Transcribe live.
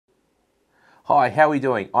Hi, how are we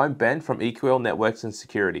doing? I'm Ben from EQL Networks and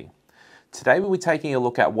Security. Today we'll be taking a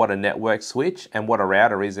look at what a network switch and what a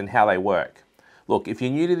router is and how they work. Look, if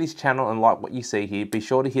you're new to this channel and like what you see here, be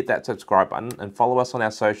sure to hit that subscribe button and follow us on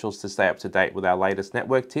our socials to stay up to date with our latest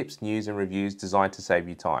network tips, news and reviews designed to save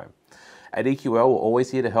you time. At EQL, we're always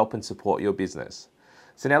here to help and support your business.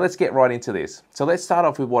 So now let's get right into this. So let's start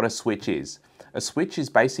off with what a switch is. A switch is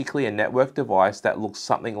basically a network device that looks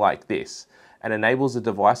something like this and enables a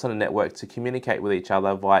device on a network to communicate with each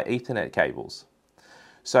other via Ethernet cables.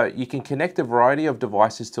 So you can connect a variety of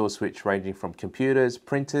devices to a switch ranging from computers,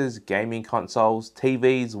 printers, gaming consoles,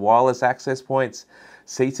 TVs, wireless access points,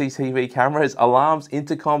 CCTV cameras, alarms,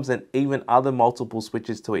 intercoms, and even other multiple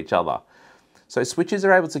switches to each other. So switches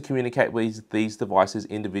are able to communicate with these devices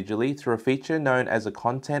individually through a feature known as a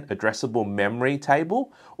content addressable memory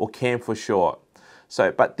table, or CAM for short.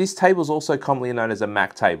 But this table is also commonly known as a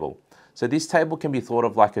MAC table. So this table can be thought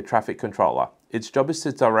of like a traffic controller. Its job is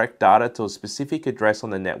to direct data to a specific address on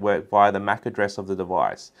the network via the MAC address of the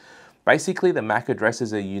device. Basically, the MAC address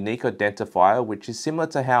is a unique identifier, which is similar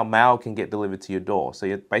to how mail can get delivered to your door.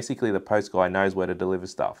 So basically the post guy knows where to deliver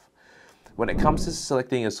stuff. When it comes to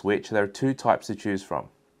selecting a switch, there are two types to choose from.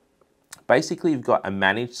 Basically, you've got a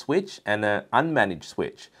managed switch and an unmanaged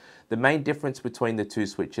switch. The main difference between the two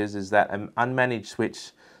switches is that an unmanaged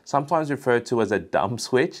switch, sometimes referred to as a dumb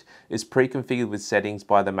switch, is pre-configured with settings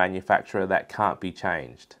by the manufacturer that can't be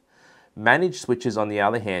changed. Managed switches, on the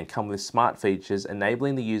other hand, come with smart features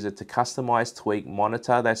enabling the user to customize, tweak,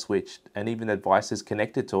 monitor their switch and even devices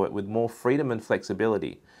connected to it with more freedom and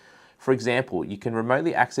flexibility. For example, you can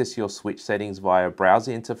remotely access your switch settings via a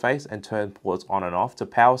browser interface and turn ports on and off to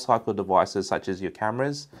power cycle devices such as your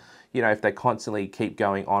cameras, if they constantly keep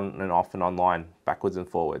going on and off and online, backwards and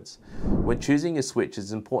forwards. When choosing a switch,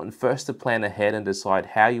 it's important first to plan ahead and decide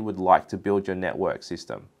how you would like to build your network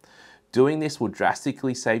system. Doing this will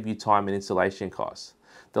drastically save you time and installation costs.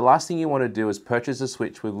 The last thing you want to do is purchase a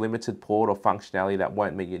switch with limited port or functionality that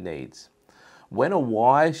won't meet your needs. When or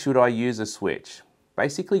why should I use a switch?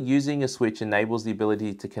 Basically, using a switch enables the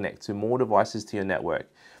ability to connect to more devices to your network.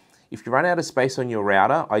 If you run out of space on your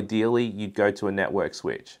router, ideally you'd go to a network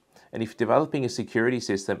switch. And if you're developing a security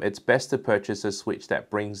system, it's best to purchase a switch that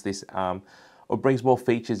brings this brings more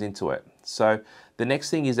features into it. So the next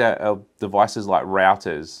thing is devices like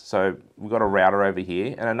routers. So we've got a router over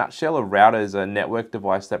here. In a nutshell, a router is a network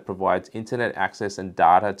device that provides internet access and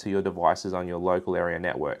data to your devices on your local area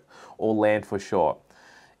network, or LAN for short.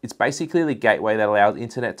 It's basically the gateway that allows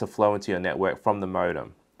internet to flow into your network from the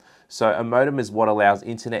modem. So a modem is what allows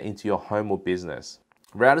internet into your home or business.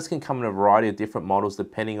 Routers can come in a variety of different models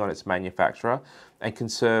depending on its manufacturer and can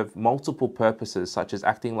serve multiple purposes, such as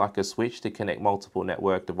acting like a switch to connect multiple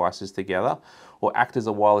network devices together, or act as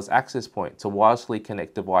a wireless access point to wirelessly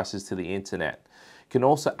connect devices to the internet. It can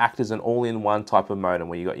also act as an all-in-one type of modem,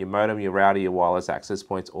 where you got your modem, your router, your wireless access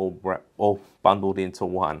points all bundled into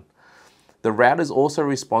one. The router is also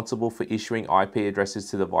responsible for issuing IP addresses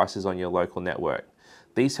to devices on your local network.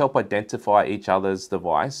 These help identify each other's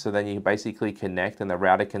device, so then you basically connect and the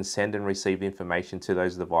router can send and receive information to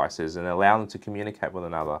those devices and allow them to communicate with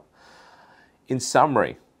one another. In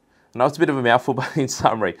summary, I know it's a bit of a mouthful, but in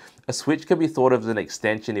summary, a switch can be thought of as an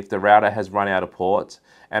extension if the router has run out of ports,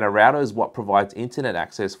 and a router is what provides internet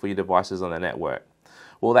access for your devices on the network.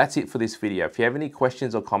 Well, that's it for this video. If you have any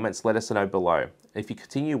questions or comments, let us know below. If you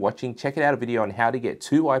continue watching, check out a video on how to get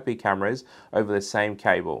 2 IP cameras over the same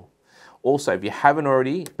cable. Also, if you haven't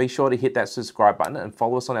already, be sure to hit that subscribe button and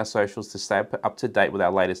follow us on our socials to stay up to date with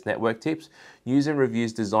our latest network tips, news and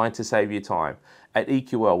reviews designed to save you time. At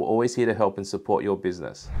EQL, we're always here to help and support your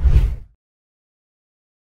business.